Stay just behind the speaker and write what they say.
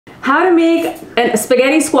How to make a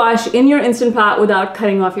spaghetti squash in your Instant Pot without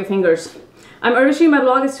cutting off your fingers. I'm Urvashi, my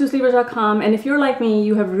blog is TwoSleevers.com, and if you're like me,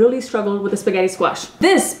 you have really struggled with a spaghetti squash.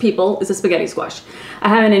 This, people, is a spaghetti squash. I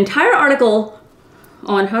have an entire article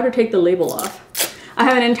on how to take the label off. I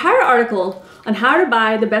have an entire article on how to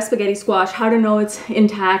buy the best spaghetti squash, how to know it's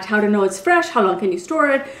intact, how to know it's fresh, how long can you store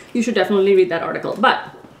it. You should definitely read that article.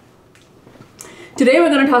 But today we're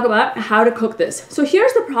going to talk about how to cook this. So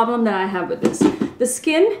here's the problem that I have with this. The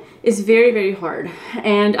skin is very, very hard,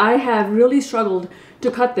 and I have really struggled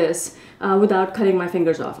to cut this without cutting my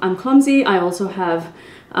fingers off. I'm clumsy. I also have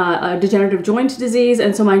a degenerative joint disease,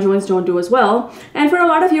 and so my joints don't do as well. And for a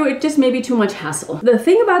lot of you, it just may be too much hassle. The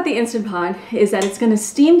thing about the Instant Pot is that it's going to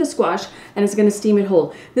steam the squash and it's going to steam it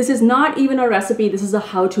whole. This is not even a recipe. This is a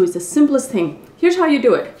how-to. It's the simplest thing. Here's how you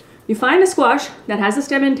do it. You find a squash that has the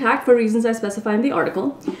stem intact for reasons I specify in the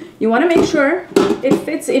article. You want to make sure it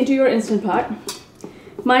fits into your Instant Pot.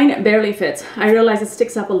 Mine barely fits. I realize it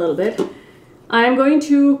sticks up a little bit. I'm going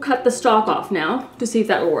to cut the stalk off now to see if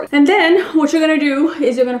that will work. And then what you're going to do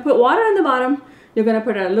is you're going to put water on the bottom, you're going to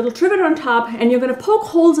put a little trivet on top, and you're going to poke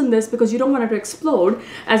holes in this because you don't want it to explode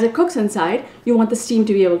as it cooks inside. You want the steam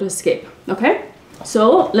to be able to escape, okay?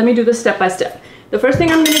 So let me do this step by step. The first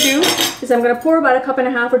thing I'm going to do is I'm going to pour about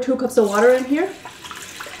 1.5 cups or 2 cups of water in here.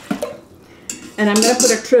 And I'm going to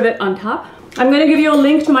put a trivet on top. I'm going to give you a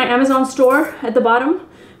link to my Amazon store at the bottom.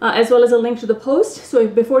 As well as a link to the post. So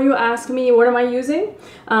before you ask me what am I using,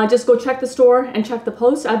 just go check the store and check the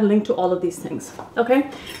post. I've linked to all of these things, okay?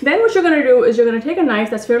 Then what you're gonna do is you're gonna take a knife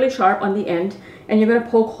that's fairly sharp on the end and you're gonna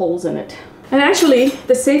poke holes in it. And actually,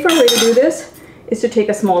 the safer way to do this is to take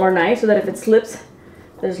a smaller knife so that if it slips,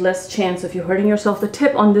 there's less chance of you hurting yourself. The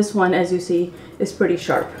tip on this one, as you see, is pretty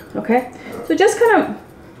sharp, okay? So just kind of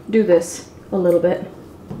do this a little bit.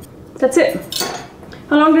 That's it.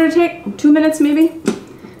 How long did it take? 2 minutes maybe?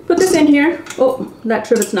 Put this in here. Oh, that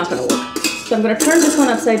trivet's not going to work. So I'm going to turn this one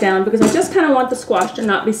upside down because I just kind of want the squash to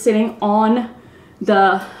not be sitting on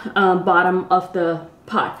the bottom of the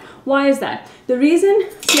pot. Why is that? The reason,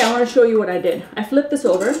 see, I want to show you what I did. I flipped this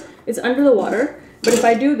over. It's under the water, but if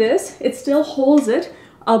I do this, it still holds it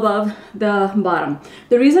above the bottom.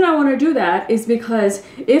 The reason I want to do that is because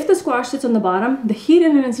if the squash sits on the bottom, the heat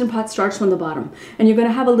in an Instant Pot starts from the bottom and you're going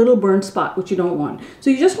to have a little burnt spot, which you don't want.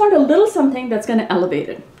 So you just want a little something that's going to elevate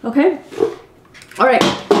it, okay? All right,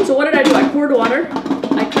 so what did I do? I poured water,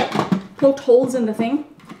 I poked holes in the thing,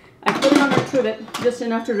 I put it on a trivet just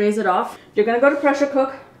enough to raise it off. You're going to go to pressure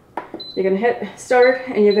cook, you're going to hit start,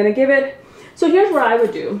 and you're going to give it. So here's what I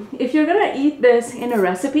would do. If you're gonna eat this in a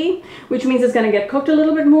recipe, which means it's gonna get cooked a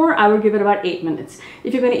little bit more, I would give it about 8 minutes.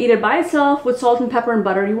 If you're gonna eat it by itself with salt and pepper and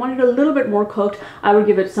butter, you want it a little bit more cooked, I would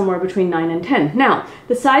give it somewhere between 9 and 10. Now,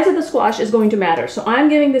 the size of the squash is going to matter. So I'm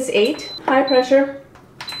giving this 8, high pressure,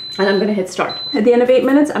 and I'm gonna hit start. At the end of 8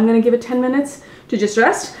 minutes, I'm gonna give it 10 minutes to just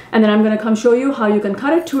rest, and then I'm gonna come show you how you can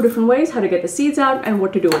cut it 2 different ways, how to get the seeds out, and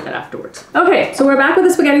what to do with it afterwards. Okay, so we're back with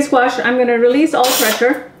the spaghetti squash. I'm gonna release all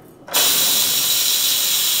pressure.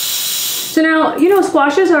 So now, you know,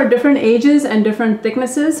 squashes are different ages and different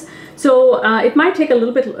thicknesses. So it might take a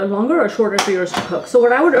little bit longer or shorter for yours to cook. So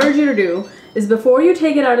what I would urge you to do is before you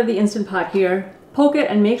take it out of the Instant Pot here, poke it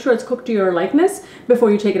and make sure it's cooked to your likeness before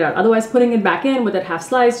you take it out. Otherwise, putting it back in with it half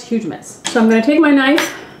sliced, huge mess. So I'm gonna take my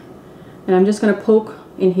knife and I'm just gonna poke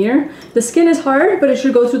in here. The skin is hard, but it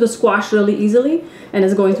should go through the squash really easily, and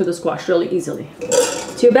it's going through the squash really easily.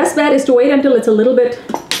 So your best bet is to wait until it's a little bit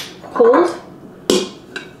cold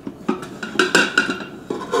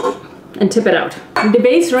and tip it out. The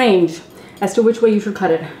debates range as to which way you should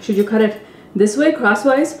cut it. Should you cut it this way,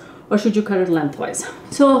 crosswise, or should you cut it lengthwise?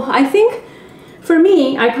 So I think, for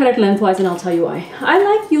me, I cut it lengthwise, and I'll tell you why. I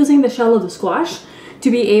like using the shell of the squash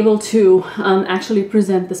to be able to actually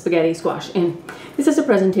present the spaghetti squash in. This is a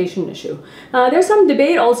presentation issue. There's some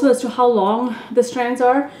debate also as to how long the strands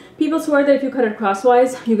are. People swear that if you cut it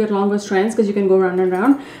crosswise, you get longer strands because you can go round and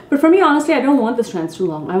round. But for me, honestly, I don't want the strands too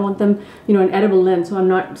long. I want them, you know, an edible length, so I'm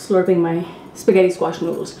not slurping my spaghetti squash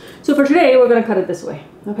noodles. So for today, we're gonna cut it this way,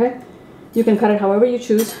 okay? You can cut it however you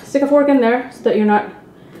choose. Stick a fork in there so that you're not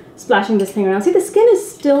splashing this thing around. See, the skin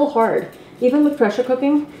is still hard. Even with pressure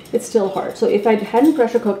cooking, it's still hard. So if I hadn't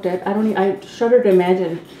pressure cooked it, I shudder to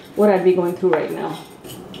imagine what I'd be going through right now.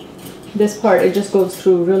 This part, it just goes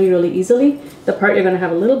through really, really easily. The part you're gonna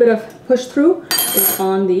have a little bit of push through is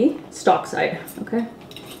on the stalk side, okay?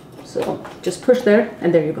 So just push there,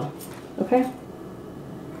 and there you go, okay?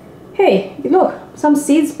 Hey, look, some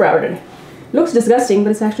seeds sprouted. Looks disgusting, but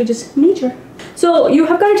it's actually just nature. So you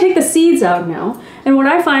have got to take the seeds out now. And what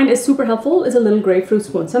I find is super helpful is a little grapefruit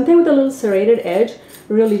spoon. Something with a little serrated edge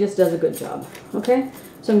really just does a good job, okay?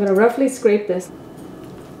 So I'm gonna roughly scrape this.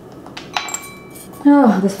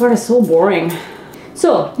 Oh, this part is so boring.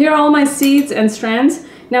 So here are all my seeds and strands.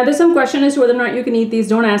 Now there's some question as to whether or not you can eat these.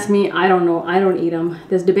 Don't ask me, I don't know, I don't eat them.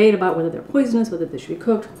 There's debate about whether they're poisonous, whether they should be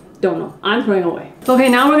cooked. Don't know, I'm throwing away. Okay,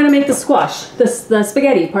 now we're gonna make the squash, the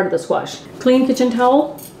spaghetti part of the squash. Clean kitchen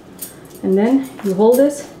towel, and then you hold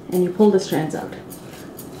this and you pull the strands out,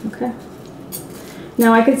 okay?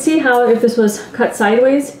 Now I could see how if this was cut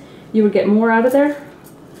sideways, you would get more out of there.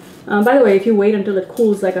 By the way, if you wait until it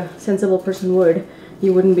cools like a sensible person would,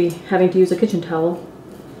 you wouldn't be having to use a kitchen towel.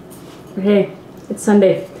 But hey, it's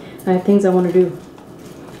Sunday. I have things I want to do.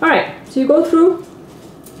 All right, so you go through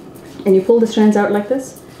and you pull the strands out like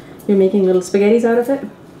this. You're making little spaghettis out of it.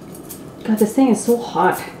 God, this thing is so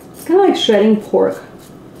hot. It's kind of like shredding pork,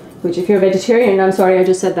 which if you're a vegetarian, I'm sorry I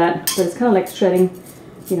just said that, but it's kind of like shredding,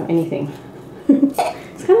 you know, anything.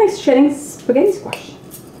 It's kind of like shredding spaghetti squash.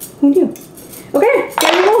 Who knew? Okay,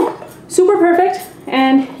 there you go. Super perfect.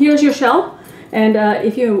 And here's your shell. And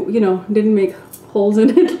if you didn't make holes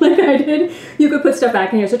in it like I did, you could put stuff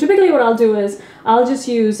back in here. So typically what I'll do is I'll just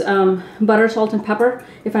use butter, salt, and pepper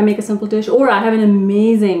if I make a simple dish. Or I have an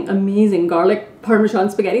amazing garlic parmesan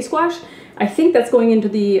spaghetti squash. I think that's going into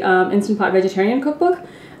the Instant Pot Vegetarian Cookbook,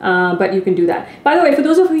 but you can do that. By the way, for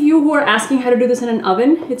those of you who are asking how to do this in an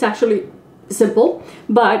oven, it's actually simple,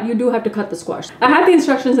 but you do have to cut the squash. I have the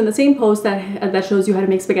instructions in the same post that shows you how to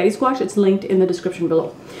make spaghetti squash. It's linked in the description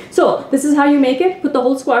below. So this is how you make it. Put the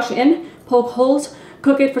whole squash in, poke holes,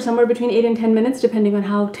 cook it for somewhere between 8 and 10 minutes, depending on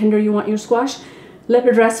how tender you want your squash. Let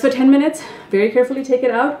it rest for 10 minutes. Very carefully take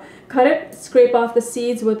it out, cut it, scrape off the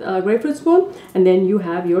seeds with a grapefruit spoon, and then you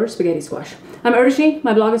have your spaghetti squash. I'm Urshi.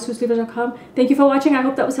 My blog is TwoSleevers.com. Thank you for watching. I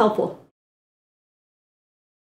hope that was helpful.